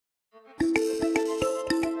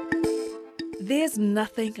There's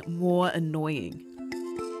nothing more annoying.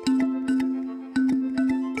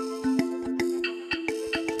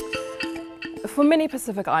 For many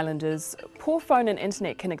Pacific Islanders, poor phone and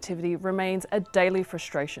internet connectivity remains a daily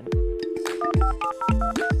frustration.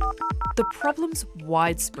 The problem's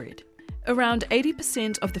widespread. Around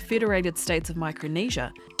 80% of the federated states of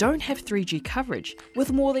Micronesia don't have 3G coverage,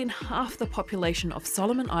 with more than half the population of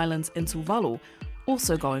Solomon Islands and Tuvalu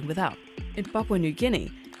also going without. In Papua New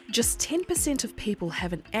Guinea, just 10% of people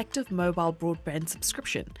have an active mobile broadband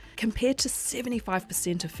subscription, compared to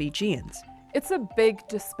 75% of Fijians. It's a big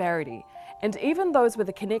disparity, and even those with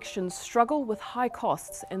a connection struggle with high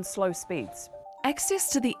costs and slow speeds. Access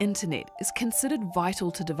to the internet is considered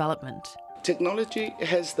vital to development. Technology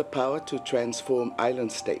has the power to transform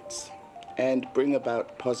island states and bring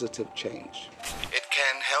about positive change. It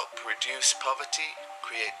can help reduce poverty,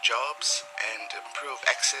 create jobs, and improve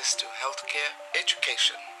access to healthcare,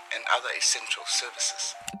 education, and other essential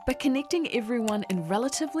services. But connecting everyone in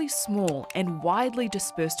relatively small and widely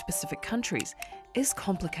dispersed Pacific countries is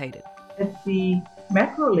complicated. At the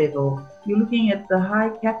macro level, you're looking at the high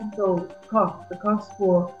capital cost, the cost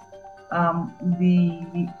for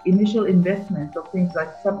the initial investment of things like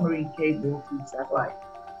submarine cables and satellites.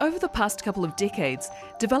 Over the past couple of decades,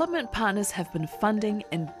 development partners have been funding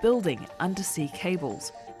and building undersea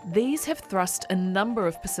cables. These have thrust a number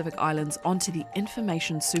of Pacific Islands onto the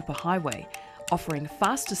information superhighway, offering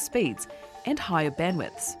faster speeds and higher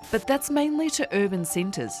bandwidths. But that's mainly to urban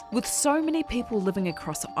centres. With so many people living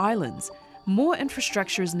across islands, more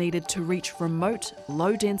infrastructure is needed to reach remote,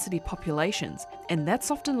 low-density populations, and that's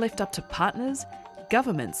often left up to partners,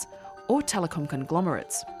 governments, or telecom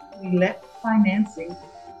conglomerates. We lack financing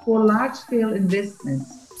for large-scale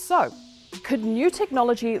investments. So, could new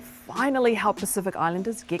technology finally help Pacific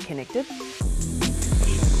Islanders get connected?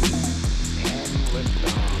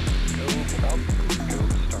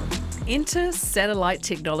 Enter satellite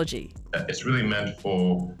technology. It's really meant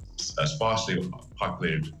for sparsely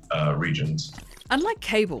populated regions. Unlike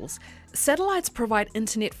cables, satellites provide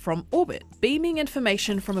internet from orbit, beaming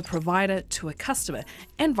information from a provider to a customer,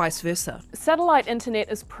 and vice versa. Satellite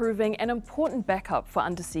internet is proving an important backup for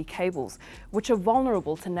undersea cables, which are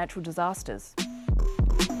vulnerable to natural disasters.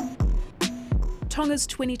 Tonga's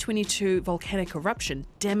 2022 volcanic eruption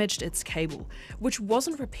damaged its cable, which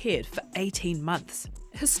wasn't repaired for 18 months.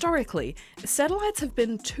 Historically, satellites have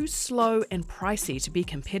been too slow and pricey to be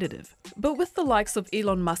competitive. But with the likes of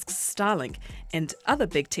Elon Musk's Starlink and other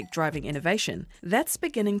big tech driving innovation, that's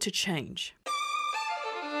beginning to change.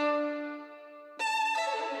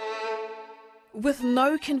 With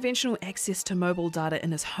no conventional access to mobile data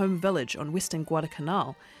in his home village on Western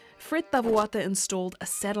Guadalcanal, Fred Tabuata installed a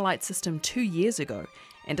satellite system 2 years ago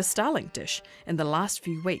and a Starlink dish in the last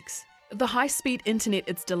few weeks. The high-speed internet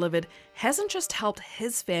it's delivered hasn't just helped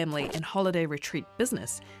his family and holiday retreat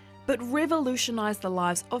business, but revolutionized the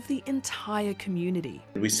lives of the entire community.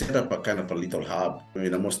 We set up a kind of a little hub.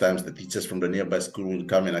 Most times the teachers from the nearby school will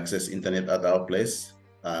come and access internet at our place.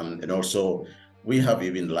 And also, we have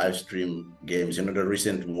even live stream games. The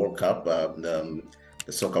recent World Cup,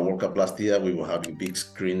 the Soccer World Cup last year, we were having big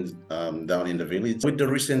screens down in the village. With the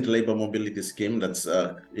recent labor mobility scheme that's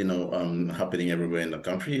happening everywhere in the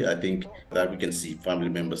country, I think that we can see family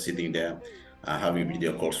members sitting there having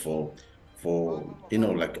video calls for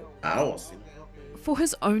like hours. For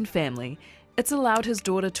his own family, it's allowed his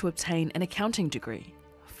daughter to obtain an accounting degree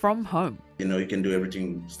from home. You can do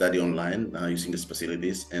everything, study online using these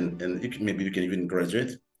facilities, and maybe you can even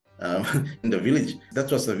graduate in the village.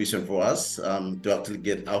 That was the vision for us, to actually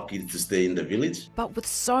get our kids to stay in the village. But with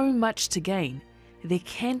so much to gain, there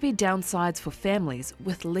can be downsides for families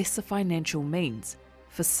with lesser financial means.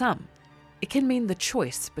 For some, it can mean the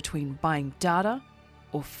choice between buying data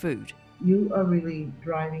or food. You are really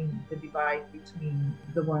driving the divide between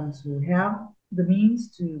the ones who have the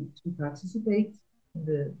means to participate in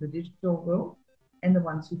the digital world and the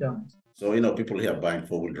ones who don't. So, people here are buying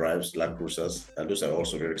four-wheel drives, Land Cruisers, and those are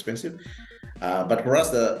also very expensive. But for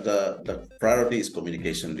us, the priority is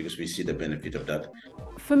communication, because we see the benefit of that.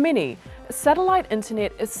 For many, satellite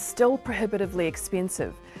internet is still prohibitively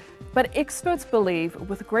expensive. But experts believe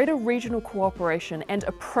with greater regional cooperation and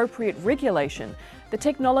appropriate regulation, the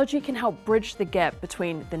technology can help bridge the gap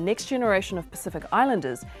between the next generation of Pacific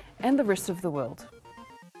Islanders and the rest of the world.